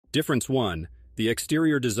Difference 1. The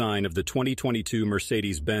exterior design of the 2022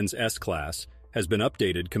 Mercedes-Benz S-Class has been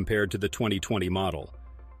updated compared to the 2020 model.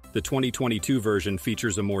 The 2022 version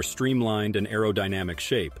features a more streamlined and aerodynamic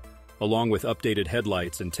shape, along with updated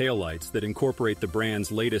headlights and taillights that incorporate the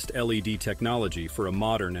brand's latest LED technology for a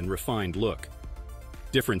modern and refined look.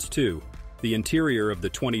 Difference 2. The interior of the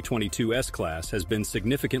 2022 S-Class has been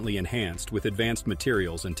significantly enhanced with advanced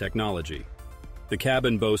materials and technology. The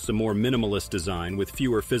cabin boasts a more minimalist design with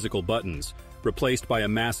fewer physical buttons, replaced by a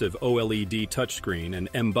massive OLED touchscreen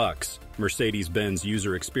and MBUX, Mercedes-Benz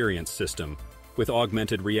User Experience System, with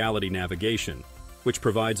augmented reality navigation, which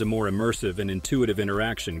provides a more immersive and intuitive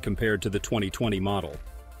interaction compared to the 2020 model.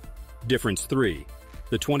 Difference 3.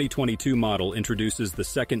 The 2022 model introduces the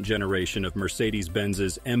second generation of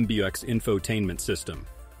Mercedes-Benz's MBUX infotainment system,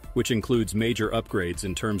 which includes major upgrades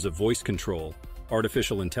in terms of voice control,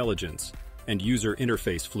 artificial intelligence, and user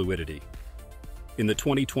interface fluidity. In the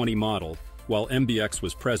 2020 model, while MBUX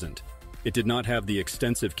was present, it did not have the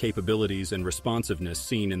extensive capabilities and responsiveness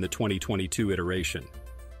seen in the 2022 iteration.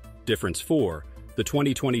 Difference 4. The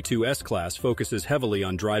 2022 S-Class focuses heavily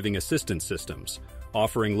on driving assistance systems,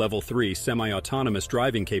 offering Level 3 semi-autonomous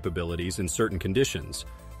driving capabilities in certain conditions,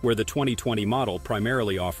 where the 2020 model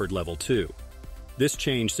primarily offered Level 2. This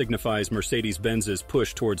change signifies Mercedes-Benz's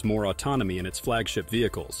push towards more autonomy in its flagship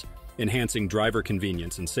vehicles, enhancing driver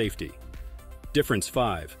convenience and safety. Difference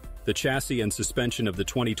 5. The chassis and suspension of the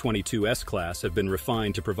 2022 S-Class have been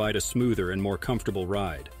refined to provide a smoother and more comfortable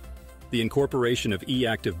ride. The incorporation of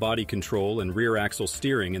e-active body control and rear axle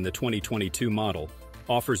steering in the 2022 model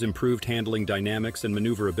offers improved handling dynamics and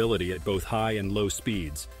maneuverability at both high and low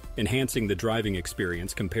speeds, enhancing the driving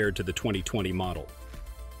experience compared to the 2020 model.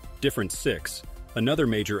 Difference 6. Another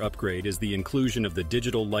major upgrade is the inclusion of the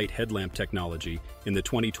digital light headlamp technology in the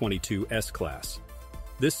 2022 S-Class.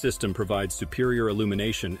 This system provides superior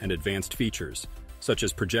illumination and advanced features, such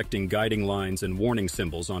as projecting guiding lines and warning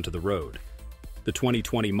symbols onto the road. The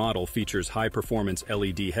 2020 model features high-performance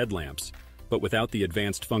LED headlamps, but without the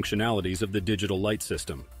advanced functionalities of the digital light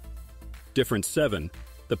system. Difference 7.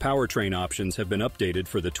 The powertrain options have been updated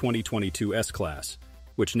for the 2022 S-Class,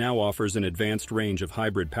 which now offers an advanced range of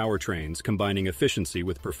hybrid powertrains combining efficiency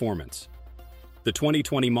with performance. The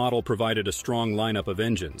 2020 model provided a strong lineup of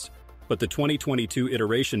engines, but the 2022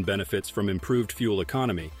 iteration benefits from improved fuel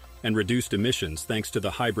economy and reduced emissions thanks to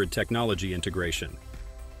the hybrid technology integration.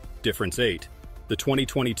 Difference 8. The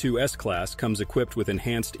 2022 S-Class comes equipped with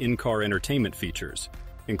enhanced in-car entertainment features,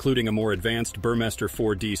 including a more advanced Burmester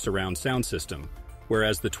 4D surround sound system,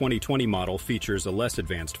 whereas the 2020 model features a less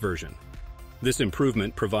advanced version. This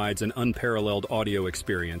improvement provides an unparalleled audio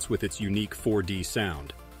experience with its unique 4D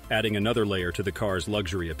sound, adding another layer to the car's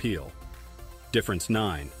luxury appeal. Difference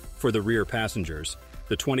 9. For the rear passengers,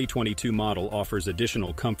 the 2022 model offers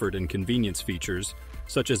additional comfort and convenience features,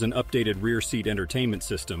 such as an updated rear seat entertainment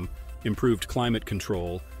system, improved climate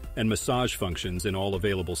control, and massage functions in all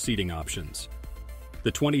available seating options.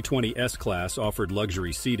 The 2020 S-Class offered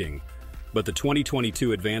luxury seating, but the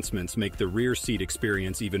 2022 advancements make the rear seat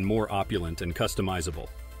experience even more opulent and customizable.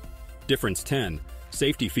 Difference 10.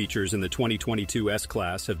 Safety features in the 2022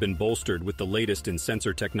 S-Class have been bolstered with the latest in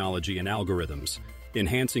sensor technology and algorithms,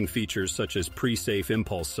 enhancing features such as pre-safe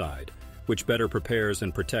impulse side, which better prepares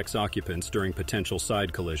and protects occupants during potential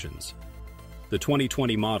side collisions. The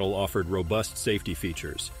 2020 model offered robust safety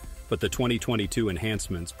features, but the 2022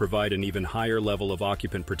 enhancements provide an even higher level of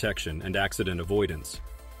occupant protection and accident avoidance.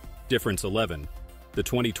 Difference 11. The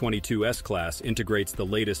 2022 S-Class integrates the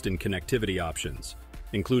latest in connectivity options,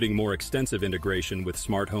 including more extensive integration with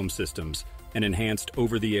smart home systems and enhanced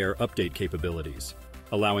over-the-air update capabilities,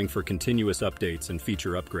 allowing for continuous updates and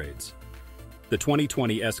feature upgrades. The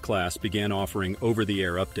 2020 S-Class began offering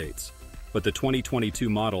over-the-air updates, but the 2022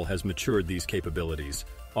 model has matured these capabilities,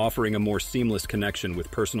 offering a more seamless connection with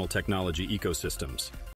personal technology ecosystems.